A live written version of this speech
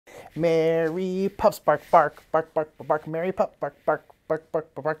Mary pups bark, bark, bark, bark, bark, Mary pup, bark, bark, bark,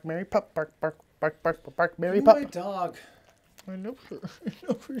 bark, bark, Mary pup, bark, bark, bark, bark, bark, Mary pup. My dog. I love her. I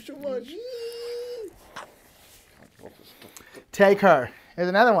love her so much. Take her. There's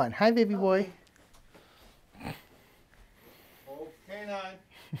another one. Hi, baby boy. Hold canine.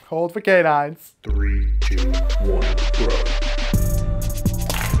 Hold for canines. 3, 2, 1, throw.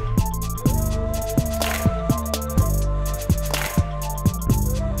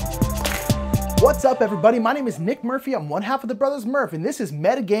 What's up, everybody? My name is Nick Murphy. I'm one half of the Brothers Murph, and this is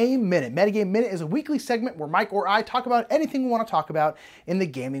Metagame Minute. Metagame Minute is a weekly segment where Mike or I talk about anything we want to talk about in the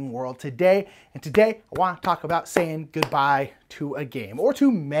gaming world today. And today, I want to talk about saying goodbye to a game, or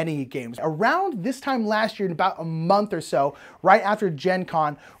to many games. Around this time last year, in about a month or so, right after Gen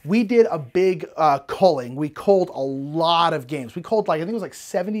Con, we did a big culling. We culled a lot of games. We culled, like, I think it was like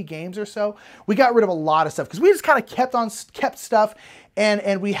 70 games or so. We got rid of a lot of stuff because we just kind of kept stuff.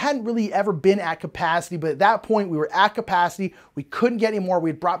 And we hadn't really ever been at capacity, but at that point we were at capacity. We couldn't get any more. We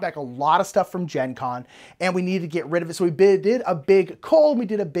had brought back a lot of stuff from Gen Con and we needed to get rid of it. So we did a big cull and we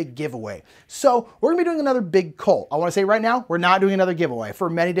did a big giveaway. So we're gonna be doing another big cull. I wanna say right now, we're not doing another giveaway for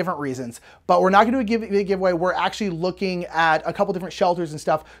many different reasons, but we're not gonna do a big giveaway. We're actually looking at a couple different shelters and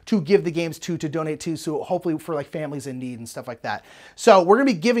stuff to give the games to donate to, so hopefully for like families in need and stuff like that. So we're gonna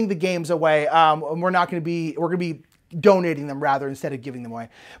be giving the games away. And we're gonna be donating them rather instead of giving them away.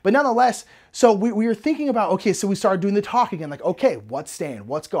 But nonetheless, so we were thinking about, okay, so we started doing the talk again, like, okay, what's staying,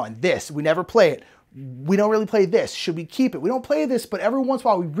 what's going? This, we never play it. We don't really play this. Should we keep it? We don't play this, but every once in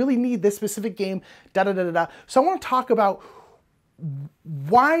a while we really need this specific game, da-da-da-da-da. So I want to talk about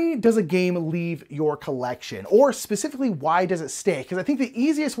why does a game leave your collection? Or specifically, why does it stay? Because I think the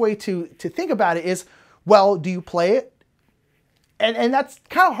easiest way to think about it is, well, do you play it? And that's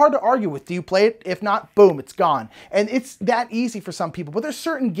kind of hard to argue with. Do you play it? If not, boom, it's gone. And it's that easy for some people. But there's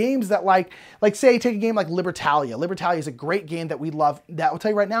certain games that like say, take a game like Libertalia. Libertalia is a great game that we love that, I'll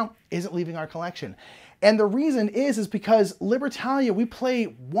tell you right now, isn't leaving our collection. And the reason is because Libertalia, we play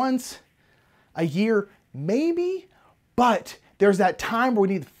once a year, maybe, but there's that time where we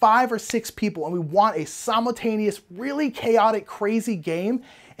need 5 or 6 people and we want a simultaneous, really chaotic, crazy game.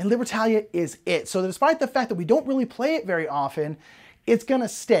 And Libertalia is it. So despite the fact that we don't really play it very often, it's gonna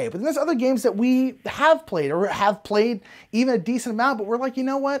stay. But then there's other games that we have played or have played even a decent amount, but we're like, you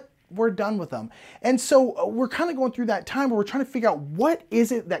know what? We're done with them. And so we're kind of going through that time where we're trying to figure out what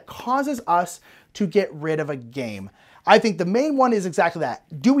is it that causes us to get rid of a game. I think the main one is exactly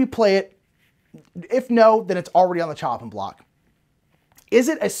that. Do we play it? If no, then it's already on the chopping block. Is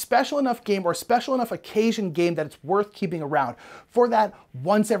it a special enough game or a special enough occasion game that it's worth keeping around? For that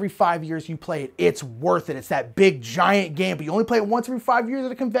once every 5 years you play it, it's worth it. It's that big giant game, but you only play it once every 5 years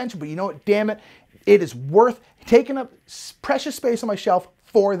at a convention, but you know what, damn it, it is worth taking up precious space on my shelf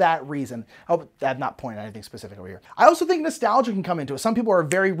for that reason. Oh, I'm not pointing at anything specific over here. I also think nostalgia can come into it. Some people are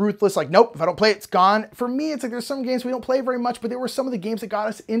very ruthless, like, nope, if I don't play it, it's gone. For me, it's like there's some games we don't play very much, but there were some of the games that got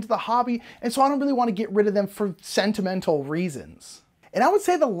us into the hobby, and so I don't really want to get rid of them for sentimental reasons. And I would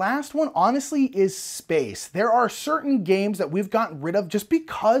say the last one, honestly, is space. There are certain games that we've gotten rid of just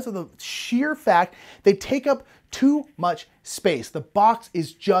because of the sheer fact they take up too much space. The box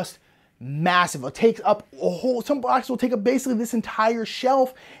is just massive. It takes up a whole, some boxes will take up basically this entire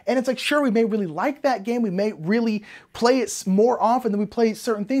shelf. And it's like, sure, we may really like that game. We may really play it more often than we play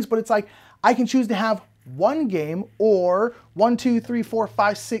certain things, but it's like, I can choose to have one game or 1, 2, 3, 4,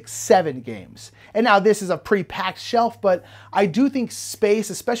 5, 6, 7 games. And now this is a pretty packed shelf, but I do think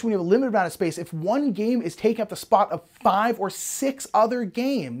space, especially when you have a limited amount of space, if one game is taking up the spot of 5 or 6 other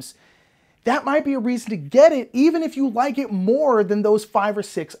games, that might be a reason to get it, even if you like it more than those 5 or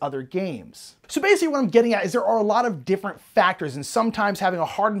 6 other games. So basically what I'm getting at is there are a lot of different factors, and sometimes having a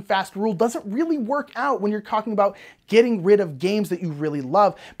hard and fast rule doesn't really work out when you're talking about getting rid of games that you really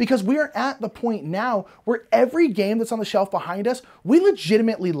love, because we are at the point now where every game that's on the shelf behind us, we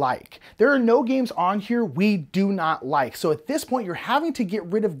legitimately like. There are no games on here we do not like. So at this point, you're having to get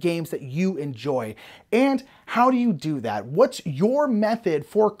rid of games that you enjoy. And how do you do that? What's your method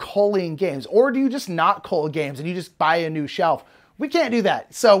for culling games? Or do you just not cull games and you just buy a new shelf? We can't do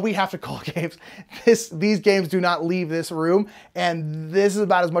that, so we have to cull games. These games do not leave this room, and this is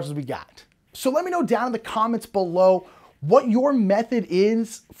about as much as we got. So let me know down in the comments below what your method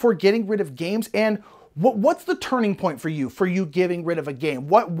is for getting rid of games, and what's the turning point for you getting rid of a game?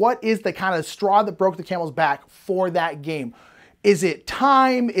 What is the kind of straw that broke the camel's back for that game? Is it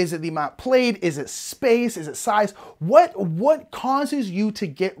time? Is it the amount played? Is it space? Is it size? What causes you to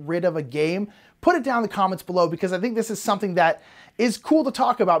get rid of a game? Put it down in the comments below, because I think this is something that is cool to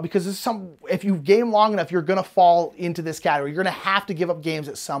talk about because if you game long enough, you're gonna fall into this category. You're gonna have to give up games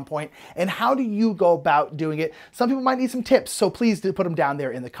at some point. And how do you go about doing it? Some people might need some tips, so please do put them down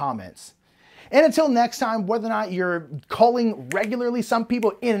there in the comments. And until next time, whether or not you're culling regularly, some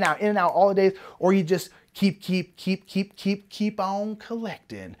people in and out all the days, or you just keep on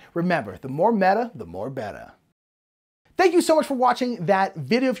collecting. Remember, the more meta, the more better. Thank you so much for watching that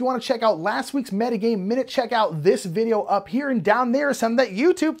video. If you want to check out last week's Metagame Minute, check out this video up here, and down there is something that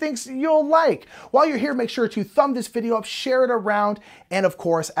YouTube thinks you'll like. While you're here, make sure to thumb this video up, share it around, and of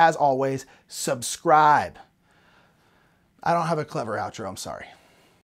course, as always, subscribe. I don't have a clever outro, I'm sorry.